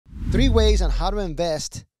3 ways on how to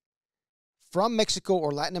invest from Mexico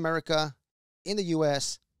or Latin America in the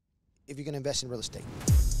U.S. if you're going to invest in real estate.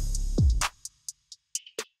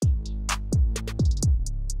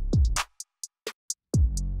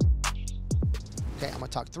 Okay, I'm going to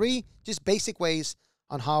talk 3 just basic ways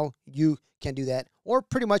on how you can do that, or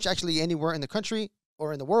pretty much actually anywhere in the country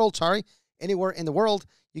or in the world, anywhere in the world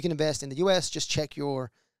you can invest in the U.S. Just check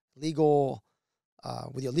your legal,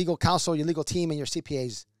 with your legal counsel, your legal team, and your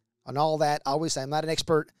CPAs on all that. Obviously, I'm not an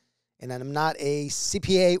expert, and I'm not a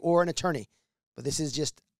CPA or an attorney, but this is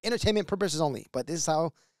just entertainment purposes only. But this is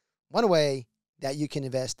how, one way that you can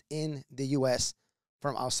invest in the U.S.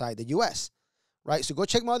 from outside the U.S., right? So go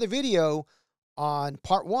check my other video on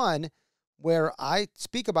part 1, where I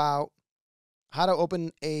speak about how to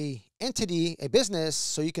open a entity, a business,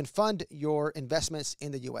 so you can fund your investments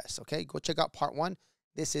in the U.S., okay? Go check out part 1.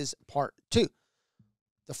 This is part 2.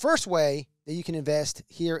 The first way that you can invest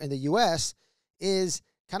here in the U.S. is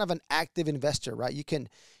kind of an active investor, right? You can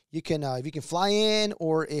if you can fly in,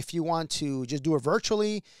 or if you want to just do it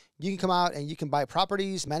virtually, you can come out and you can buy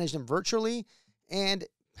properties, manage them virtually, and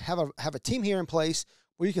have a team here in place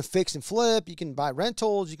where you can fix and flip. You can buy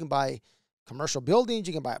rentals, you can buy commercial buildings,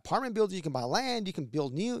 you can buy apartment buildings, you can buy land, you can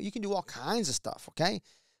build new, you can do all kinds of stuff, okay?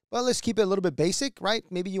 But let's keep it a little bit basic, right?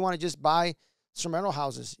 Maybe you want to just buy some rental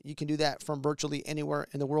houses. You can do that from virtually anywhere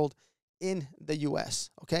in the world in the U.S.,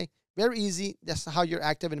 okay? Very easy. That's how you're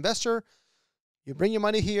active investor. You bring your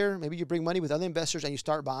money here. Maybe you bring money with other investors and you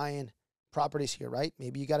start buying properties here, right?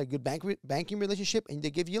 Maybe you got a good banking relationship and they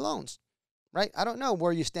give you loans, right? I don't know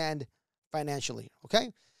where you stand financially,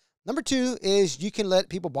 okay? Number 2 is you can let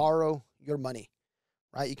people borrow your money,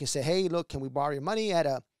 right? You can say, hey, look, can we borrow your money at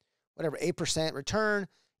a, whatever, 8% return?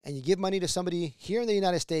 And you give money to somebody here in the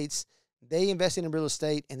United States. They invest in real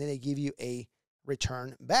estate, and then they give you a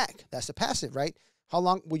return back. That's the passive, right? How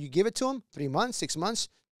long will you give it to them? 3 months, 6 months,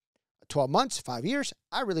 12 months, 5 years?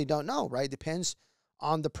 I really don't know, right? Depends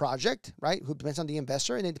on the project, right? Who depends on the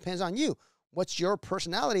investor, and it depends on you. What's your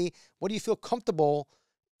personality? What do you feel comfortable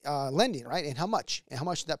lending, right? And how much? And how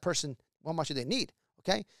much that person, how much do they need,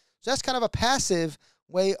 okay? So that's kind of a passive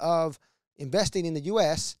way of investing in the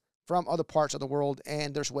U.S. from other parts of the world,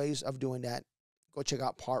 and there's ways of doing that. Go check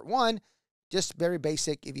out part 1. Just very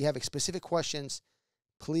basic. If you have specific questions,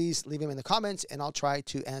 please leave them in the comments, and I'll try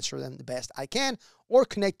to answer them the best I can, or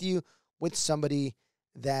connect you with somebody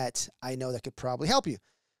that I know that could probably help you.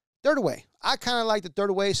 Third way. I kind of like the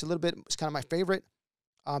third way. It's a little bit, it's kind of my favorite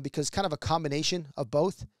because it's kind of a combination of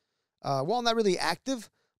both. Well, not really active,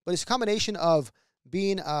 but it's a combination of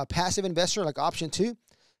being a passive investor like option 2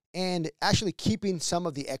 and actually keeping some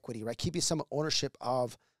of the equity, right? Keeping some ownership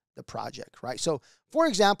of the project, right? So, for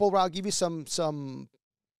example, I'll give you some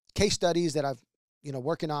case studies that I've,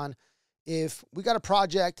 working on. If we got a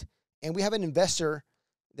project and we have an investor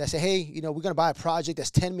that say, hey, we're going to buy a project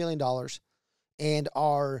that's $10 million and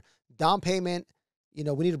our down payment, we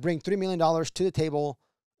need to bring $3 million to the table,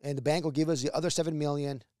 and the bank will give us the other $7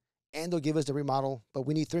 million and they'll give us the remodel, but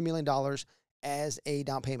we need $3 million as a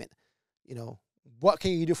down payment. What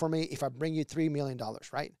can you do for me if I bring you $3 million,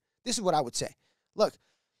 right? This is what I would say. Look,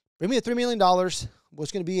 bring me a $3 million.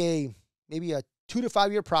 What's going to be maybe a 2 to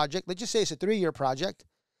 5 year project. Let's just say it's a 3-year project.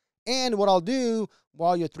 And what I'll do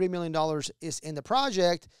while your $3 million is in the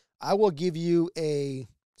project, I will give you a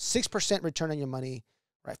 6% return on your money,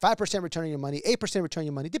 right? 5% return on your money, 8% return on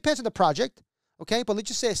your money. Depends on the project, okay? But let's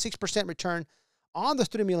just say a 6% return on the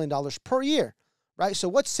 $3 million per year, right? So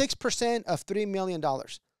what's 6% of $3 million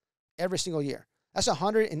every single year? That's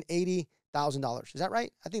 $180,000. Is that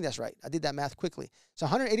right? I think that's right. I did that math quickly. So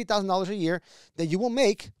 $180,000 a year that you will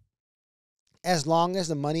make as long as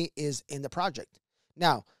the money is in the project.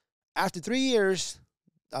 Now, after 3 years,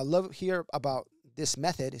 I love to hear about this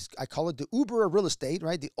method. I call it the Uber of real estate,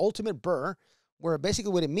 right? The ultimate BRRRR, where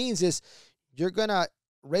basically what it means is you're going to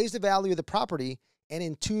raise the value of the property, and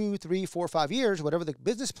in 2, 3, 4, 5 years, whatever the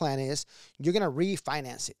business plan is, you're going to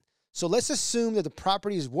refinance it. So let's assume that the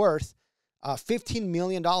property is worth $15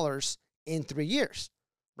 million in 3 years,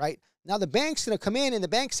 right? Now the bank's going to come in, and the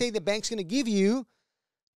bank's going to give you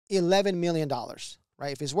 $11 million,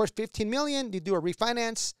 right? If it's worth $15 million, you do a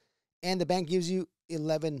refinance, and the bank gives you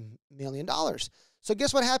 $11 million. So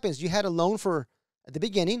guess what happens? You had a loan at the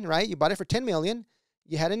beginning, right? You bought it for $10 million.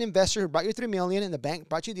 You had an investor who brought you $3 million, and the bank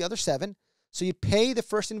brought you the other $7 million. So you pay the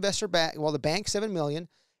first investor back, well, the bank $7 million,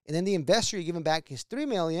 and then the investor, you're giving back his $3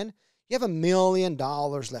 million. You have $1 million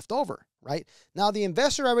left over, right? Now the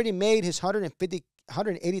investor already made his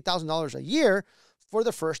 $180,000 a year for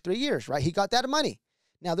the first 3 years, right? He got that money.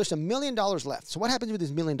 Now there's $1 million left. So what happens with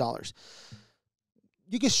this $1 million?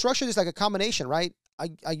 You can structure this like a combination, right?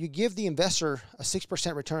 you give the investor a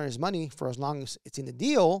 6% return on his money for as long as it's in the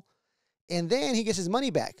deal, and then he gets his money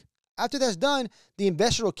back. After that's done, the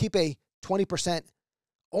investor will keep a 20%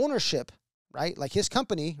 ownership, right? Like his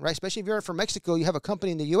company, right? Especially if you're from Mexico, you have a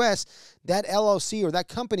company in the US, that LLC or that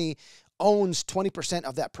company owns 20%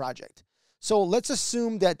 of that project. So let's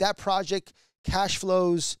assume that that project cash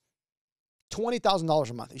flows $20,000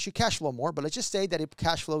 a month. It should cash flow more, but let's just say that it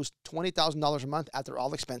cash flows $20,000 a month after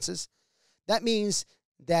all expenses. That means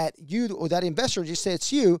that you or that investor, just say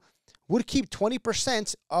it's you, would keep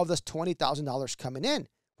 20% of this $20,000 coming in,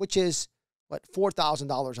 which is what,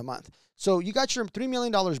 $4,000 a month. So you got your $3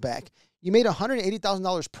 million back. You made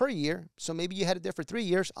 $180,000 per year. So maybe you had it there for 3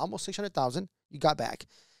 years, almost $600,000 you got back.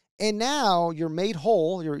 And now you're made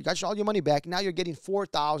whole. You got all your money back. Now you're getting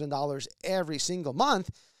 $4,000 every single month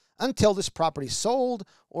until this property sold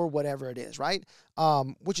or whatever it is, right?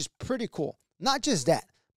 Which is pretty cool. Not just that,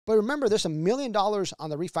 but remember, there's $1 million on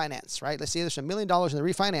the refinance, right? Let's say there's $1 million in the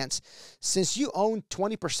refinance. Since you own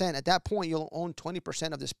 20%, at that point, you'll own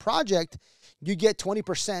 20% of this project. You get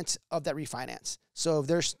 20% of that refinance. So if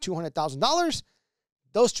there's $200,000,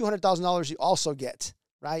 those $200,000 you also get,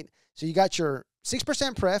 right? So you got your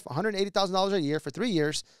 6% pref, $180,000 a year for 3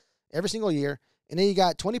 years, every single year. And then you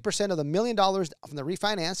got 20% of the $1 million from the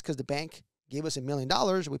refinance because the bank gave us $1 million.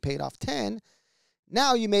 We paid off 10.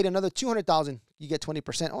 Now you made another $200,000. You get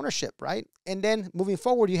 20% ownership, right? And then moving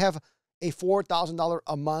forward, you have a $4,000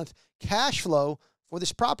 a month cash flow for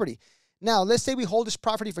this property. Now, let's say we hold this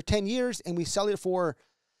property for 10 years and we sell it for,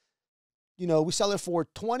 we sell it for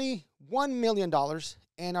 $21 million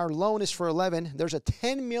and our loan is for 11. There's a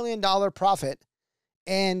 $10 million profit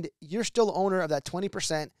and you're still owner of that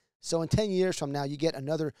 20%. So in 10 years from now, you get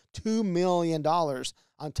another $2 million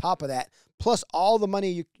on top of that, plus all the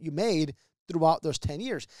money you made throughout those 10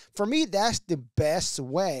 years. For me, that's the best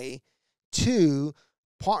way to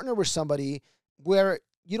partner with somebody where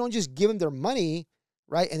you don't just give them their money,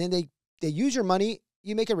 right? And then they use your money,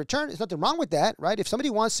 you make a return. There's nothing wrong with that, right? If somebody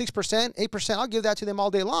wants 6%, 8%, I'll give that to them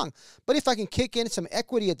all day long. But if I can kick in some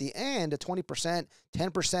equity at the end, a 20%, 10%,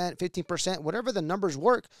 15%, whatever the numbers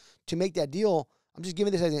work to make that deal, I'm just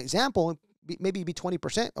giving this as an example, maybe be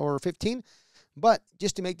 20% or 15%, but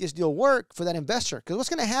just to make this deal work for that investor. Because what's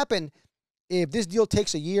going to happen if this deal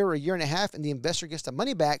takes a year or a year and a half and the investor gets the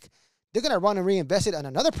money back, they're going to run and reinvest it on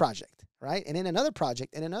another project, right? And then another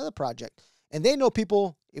project and another project. And they know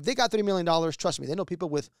people, if they got $3 million, trust me, they know people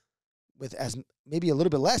with as maybe a little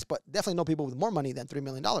bit less, but definitely know people with more money than $3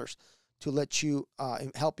 million to let you,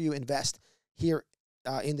 help you invest here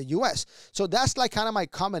in the U.S. So that's like kind of my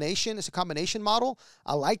combination. It's a combination model.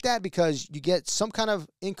 I like that because you get some kind of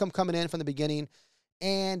income coming in from the beginning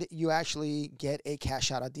and you actually get a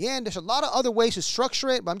cash out at the end. There's a lot of other ways to structure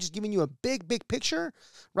it, but I'm just giving you a big picture,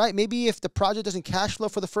 right? Maybe if the project doesn't cash flow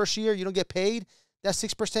for the first year, you don't get paid that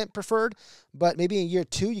 6% preferred, but maybe in year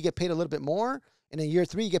 2, you get paid a little bit more. And in year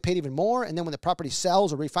 3, you get paid even more. And then when the property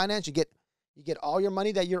sells or refinance, you get all your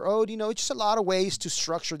money that you're owed. It's just a lot of ways to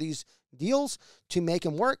structure these deals to make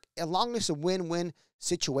them work as long as it's a win-win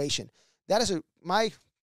situation. That is my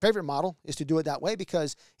favorite model is to do it that way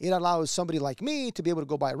because it allows somebody like me to be able to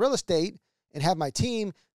go buy real estate and have my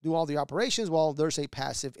team do all the operations while there's a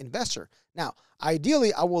passive investor. Now,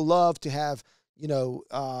 ideally, I would love to have,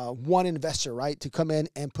 one investor, right, to come in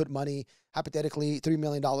and put money, hypothetically, $3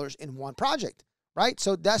 million in one project, right?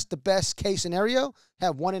 So that's the best case scenario,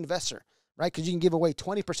 have one investor, right? Because you can give away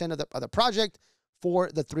 20% of the project for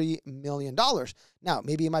the $3 million. Now,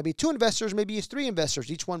 maybe it might be 2 investors, maybe it's 3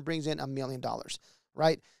 investors. Each one brings in $1 million.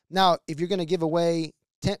 Right? Now, if you're going to give away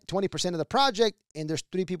 20% of the project and there's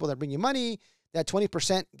 3 people that bring you money, that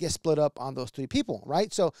 20% gets split up on those 3 people,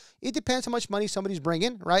 right? So it depends how much money somebody's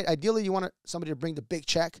bringing, right? Ideally, you want somebody to bring the big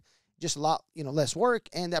check, just a lot, less work,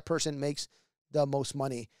 and that person makes the most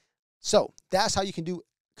money. So that's how you can do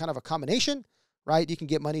kind of a combination, right? You can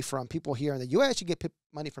get money from people here in the U.S. You get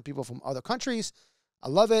money from people from other countries. I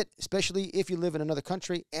love it, especially if you live in another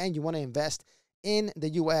country and you want to invest in the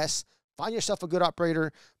U.S., Find yourself a good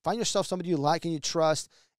operator. Find yourself somebody you like and you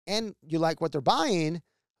trust, and you like what they're buying,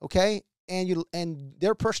 okay? And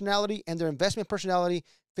their personality and their investment personality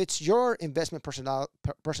fits your investment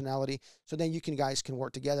personality. So then you guys can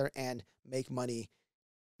work together and make money,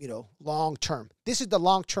 long term. This is the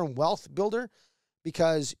long term wealth builder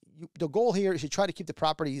because the goal here is to try to keep the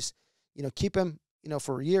properties, keep them,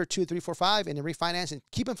 for a year, 2, 3, 4, 5, and then refinance and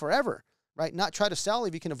keep them forever, right? Not try to sell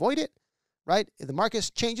if you can avoid it. Right? If the market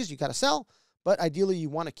changes, you got to sell. But ideally, you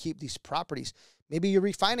want to keep these properties. Maybe you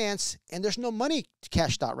refinance and there's no money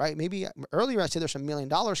cashed out, right? Maybe earlier I said there's $1 million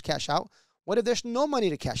cash out. What if there's no money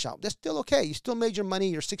to cash out? That's still okay. You still made your money,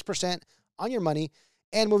 your 6% on your money,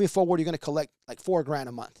 And moving forward, you're going to collect like $4,000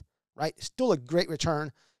 a month, right? Still a great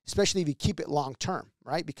return, especially if you keep it long term,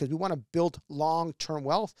 right? Because we want to build long-term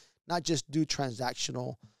wealth, not just do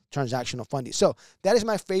transactional funding. So that is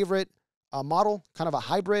my favorite model, kind of a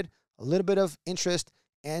hybrid, a little bit of interest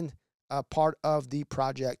and a part of the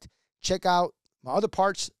project. Check out my other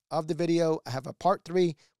parts of the video. I have a part 3.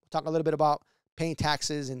 We'll talk a little bit about paying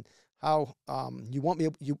taxes and how you won't be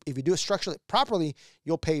able, if you do it structurally properly,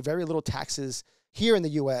 you'll pay very little taxes here in the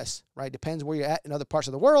U.S., right? Depends where you're at in other parts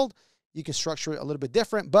of the world. You can structure it a little bit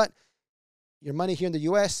different, but your money here in the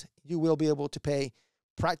U.S., you will be able to pay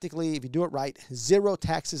practically, if you do it right, 0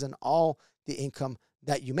 taxes on all the income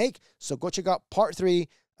that you make. So go check out part 3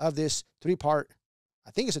 of this 3-part,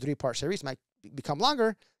 I think it's a 3-part series, might become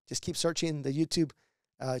longer. Just keep searching the YouTube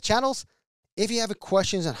channels. If you have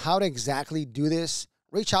questions on how to exactly do this,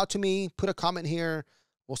 reach out to me, put a comment here.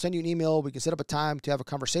 We'll send you an email. We can set up a time to have a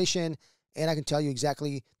conversation, and I can tell you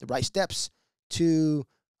exactly the right steps to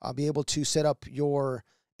be able to set up your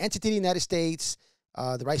entity in the United States,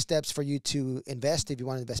 the right steps for you to invest if you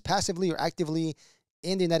want to invest passively or actively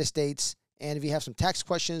in the United States. And if you have some tax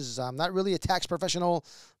questions, I'm not really a tax professional,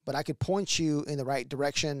 but I could point you in the right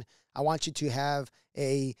direction. I want you to have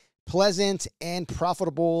a pleasant and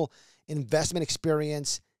profitable investment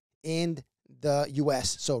experience in the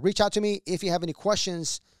U.S. So reach out to me if you have any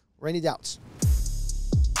questions or any doubts.